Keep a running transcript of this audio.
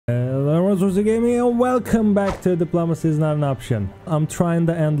Hordes Gaming, and welcome back to Diplomacy is not an option. I'm trying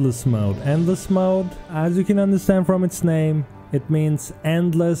the endless mode. Endless mode, as you can understand from its name, it means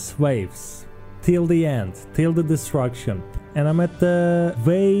endless waves. Till the end, till the destruction. And I'm at the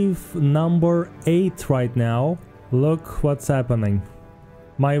wave number 8 right now. Look what's happening.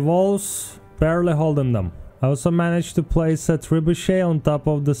 My walls barely holding them. I also managed to place a trebuchet on top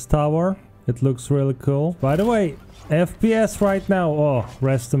of this tower. It looks really cool. By the way, FPS right now, oh,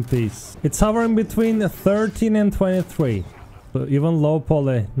 rest in peace. It's hovering between 13 and 23. But even low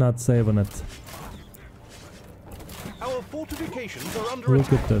poly not saving it. Our fortifications are under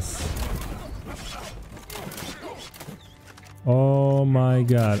Look at this. Oh my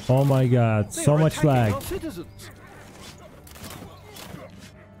god, oh my god, so much lag.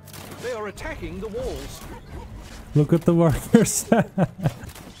 They are attacking the walls. Look at the workers.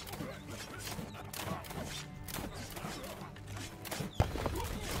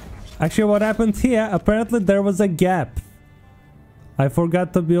 Actually, what happened here, apparently there was a gap. I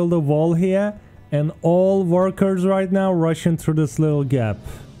forgot to build a wall here, and all workers right now rushing through this little gap.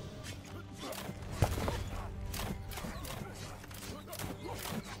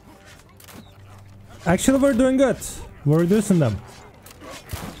 Actually, we're doing good. We're reducing them.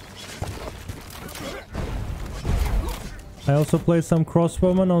 I also placed some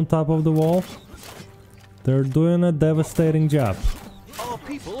crossbowmen on top of the wall. They're doing a devastating job. Our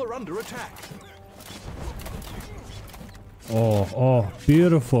people are under attack. Oh,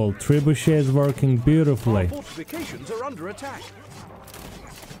 beautiful. Trebuchet is working beautifully. Our fortifications are under attack.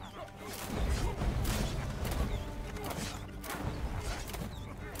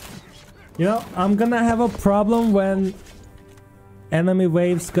 You know, I'm gonna have a problem when enemy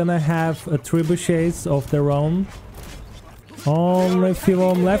waves gonna have a trebuchets of their own. Only a few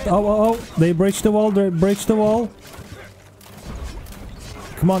of them left. Oh, they breached the wall, they breached the wall.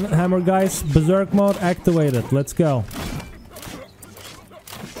 Come on, hammer guys, berserk mode activated. Let's go.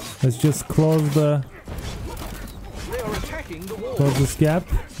 Let's just close the close this gap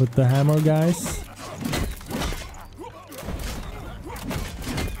with the hammer guys.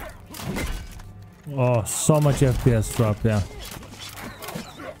 Oh, so much FPS drop, yeah.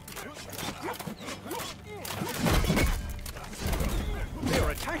 They are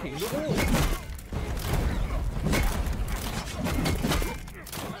attacking the wall.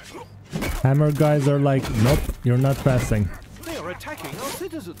 Hammer guys are like, nope, you're not passing. They are attacking our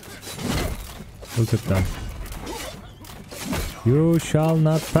citizens. Look at them. You shall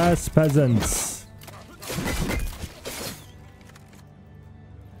not pass, peasants.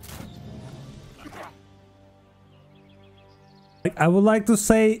 I would like to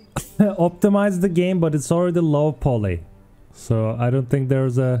say optimize the game, but it's already low poly. So I don't think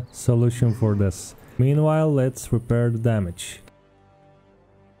there's a solution for this. Meanwhile, let's repair the damage.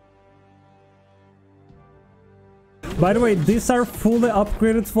 By the way, these are fully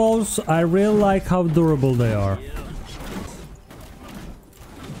upgraded walls. I really like how durable they are.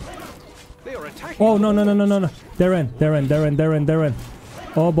 They are attacking. Oh, no. They're in.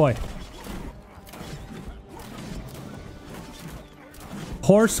 Oh boy.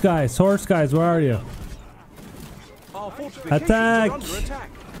 Horse guys, where are you? Our fortifications Attack! are under attack.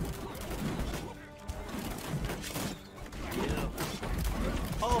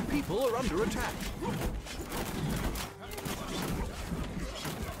 Our people are under attack.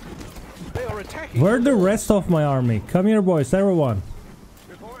 They are attacking. Where's the rest of my army? Come here, boys, everyone.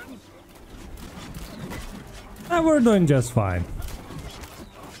 And we're doing just fine.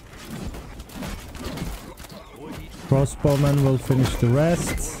 Crossbowmen will finish the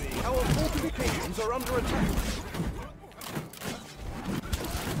rest. Our fortifications are under attack.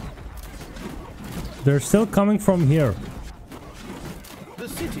 They're still coming from here. The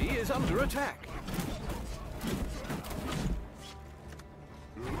city is under attack.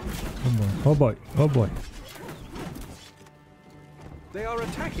 Oh boy. They are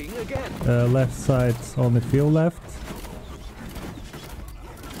attacking again. Left side, only few left.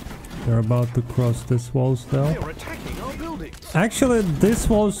 They're about to cross this wall still. They are attacking our buildings. Actually, this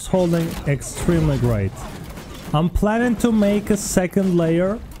wall's holding extremely great. I'm planning to make a second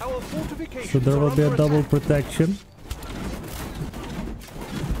layer, Our fortifications so there will be a are under double attack. protection.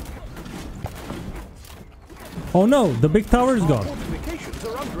 Oh no, the big tower is Our gone. fortifications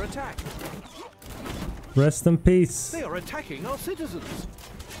are under attack. Rest in peace. They are attacking our citizens.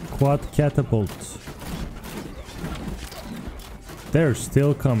 Quad catapult. They're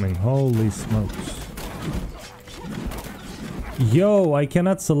still coming. Holy smokes. Yo, I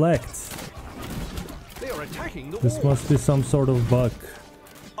cannot select. They are attacking the This wall. must be some sort of bug.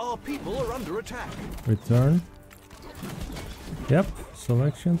 Our people are under attack. Return. Yep, so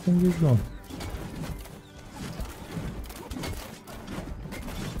selection thing is gone.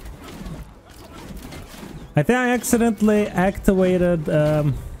 I think I accidentally activated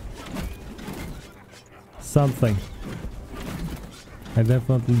something. I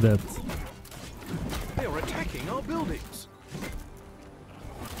definitely did. They are attacking our buildings.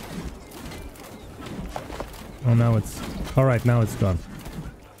 Oh, now it's... Alright, now it's gone.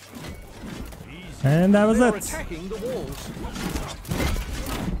 And that was They are it. attacking the walls.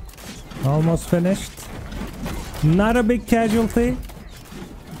 Almost finished. Not a big casualty.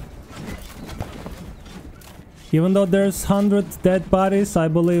 Even though there's 100 dead bodies, I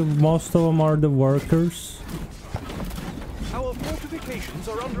believe most of them are the workers. Our fortifications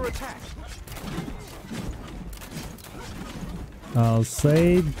are under attack. I'll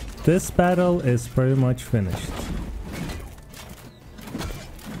say this battle is pretty much finished.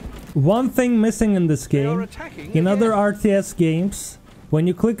 One thing missing in this game, in other RTS games, when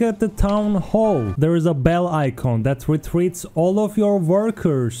you click at the town hall, there is a bell icon that retreats all of your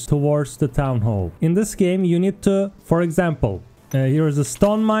workers towards the town hall. In this game, you need to, for example, here is a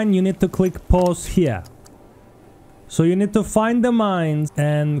stone mine, you need to click pause here. So you need to find the mines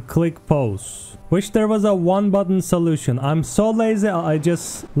and click pause. Wish there was a one button solution. I'm so lazy, I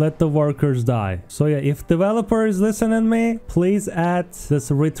just let the workers die. So yeah, if developer is listening to me, please add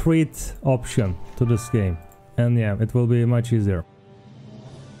this retreat option to this game. And yeah, it will be much easier.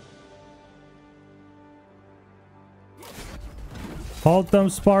 Hold them,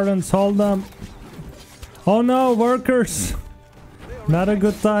 Spartans, hold them. Oh no, workers! Not a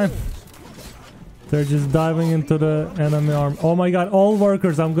good time. They're just diving into the enemy army. Oh my god, all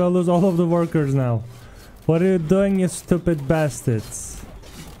workers. I'm gonna lose all of the workers now. What are you doing, you stupid bastards?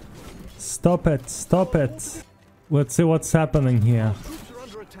 Stop it, stop it. Let's see what's happening here. Troops are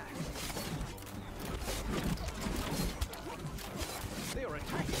under attack. They are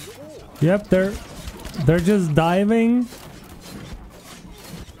attacking the wall. Yep, they're just diving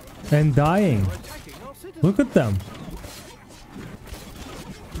and dying. Attacking our citizens. Look at them.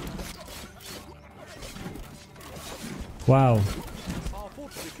 Wow. Our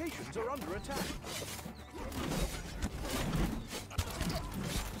fortifications are under attack.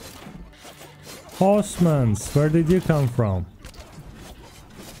 Horsemen, where did you come from?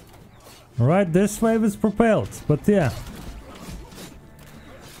 Alright, this wave is propelled, but yeah.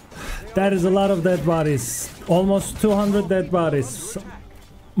 That is a lot of dead bodies. Almost 200 dead bodies.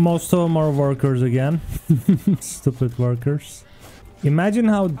 Most of them are workers again. Stupid workers. Imagine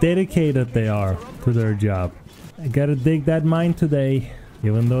how dedicated they are to their job. I gotta dig that mine today.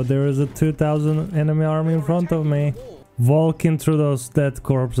 Even though there is a 2000 enemy army in front of me. Walking through those dead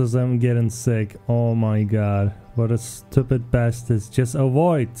corpses, I'm getting sick. Oh my god. What a stupid bastards. Just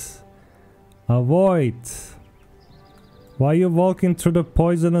avoid. Avoid. Why are you walking through the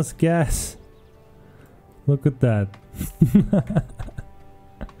poisonous gas? Look at that.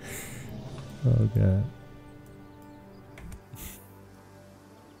 Oh god.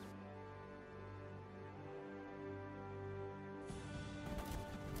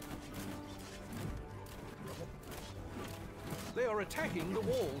 They are attacking the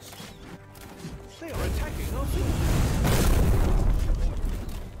walls. They are attacking our citizens.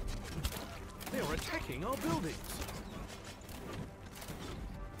 They are attacking our buildings.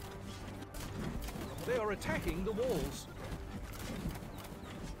 They are attacking the walls.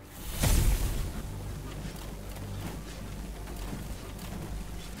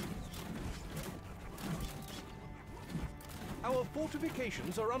 Our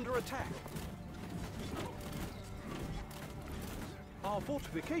fortifications are under attack. Our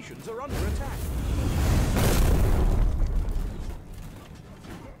fortifications are under attack.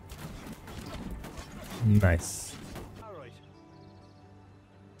 Nice. All right.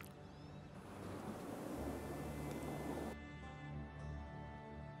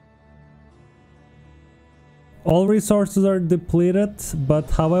 All resources are depleted, but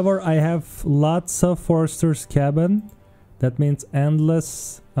however I have lots of forester's cabin. That means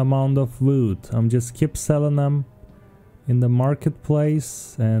endless amount of wood. I'm just keep selling them in the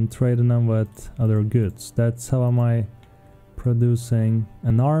marketplace and trading them with other goods. That's how am I producing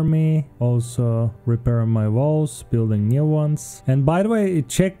an army, also repairing my walls, building new ones. And by the way,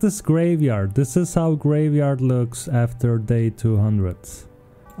 check this graveyard. This is how graveyard looks after day 200.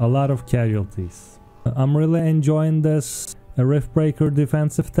 A lot of casualties. I'm really enjoying this Riftbreaker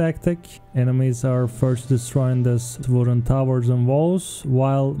defensive tactic. Enemies are first destroying this wooden towers and walls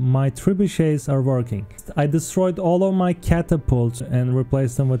while my trebuchets are working. I destroyed all of my catapults and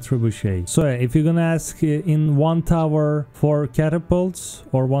replaced them with trebuchets. So yeah, if you're gonna ask in one tower for catapults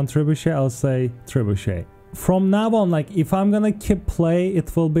or one trebuchet, I'll say trebuchet. from now on, like if I'm gonna keep play,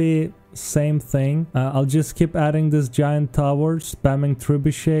 it will be same thing. I'll just keep adding this giant tower, spamming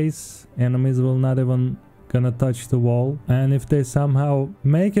trebuchets. Enemies will not even gonna touch the wall, and if they somehow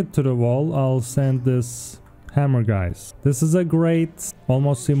make it to the wall, I'll send this hammer guys. This is a great,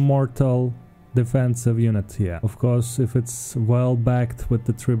 almost immortal defensive unit here. Of course, if it's well backed with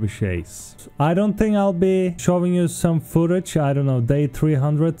the trebuchets. I don't think I'll be showing you some footage, I don't know, day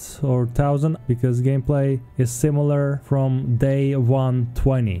 300 or 1000, because gameplay is similar from day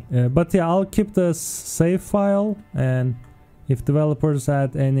 120. But yeah, I'll keep this save file, and if developers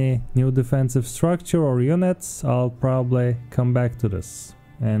add any new defensive structure or units, I'll probably come back to this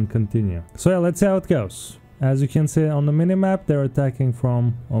and continue. So yeah, let's see how it goes. As you can see on the minimap, they're attacking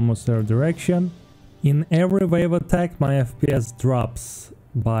from almost their direction. In every wave attack, my FPS drops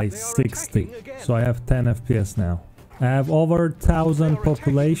by 60. So I have 10 FPS now. I have over 1000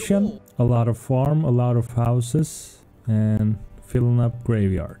 population, a lot of farm, a lot of houses, and filling up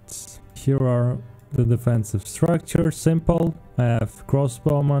graveyards. Here are the defensive structure, simple. I have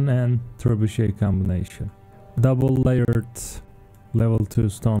crossbowman and trebuchet combination. Double layered level 2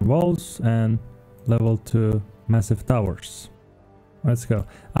 stone walls and level 2 massive towers. Let's go.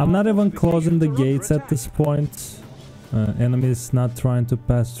 I'm not even closing the gates at this point. Enemies not trying to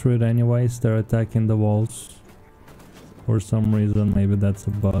pass through it anyways. They're attacking the walls for some reason. Maybe that's a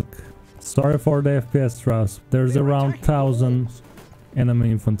bug. Sorry for the FPS drops. There's around 1000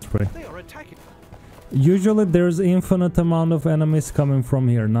 enemy infantry. Usually there's infinite amount of enemies coming from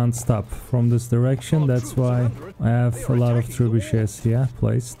here non-stop from this direction. That's why I have a lot of trebuchets here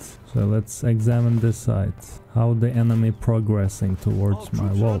placed. So let's examine this side. How the enemy progressing towards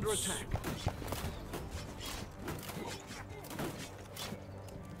my walls.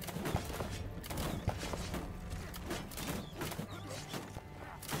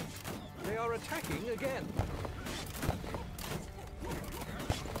 They are attacking again.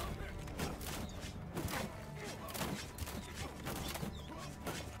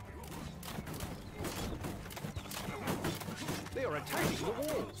 They are attacking the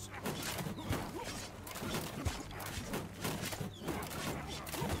walls.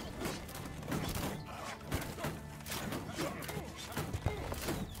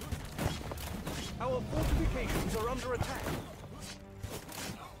 Our fortifications are under attack.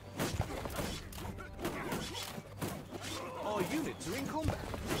 Our units are in combat.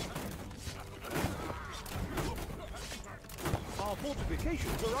 Our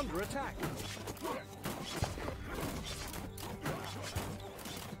fortifications are under attack.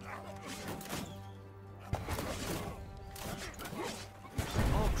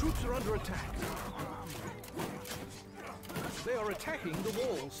 Our troops are under attack. They are attacking the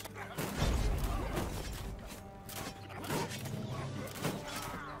walls.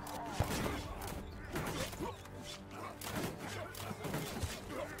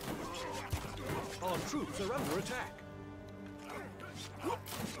 Our troops are under attack.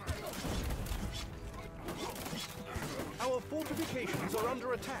 Our fortifications are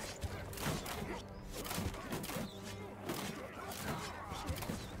under attack.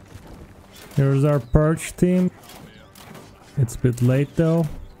 Here's our purge team. It's a bit late though.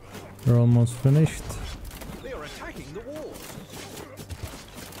 They're almost finished. They are attacking the walls.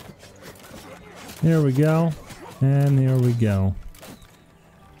 Here we go. And here we go.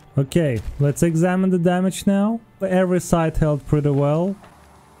 Okay, let's examine the damage now. Every side held pretty well.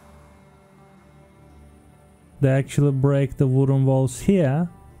 They actually break the wooden walls here.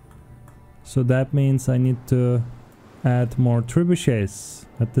 So that means I need to add more trebuchets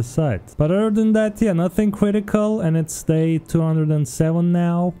at the side. But other than that, yeah, nothing critical, and it's day 207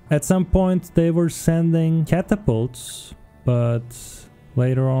 now. At some point they were sending catapults, but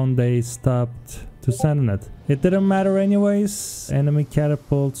later on they stopped to send it. It didn't matter anyways. Enemy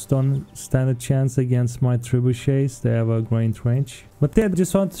catapults don't stand a chance against my trebuchets. They have a great range. But yeah,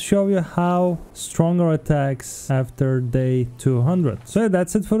 just want to show you how stronger attacks after day 200. So yeah,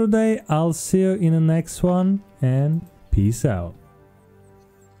 that's it for today. I'll see you in the next one, and peace out.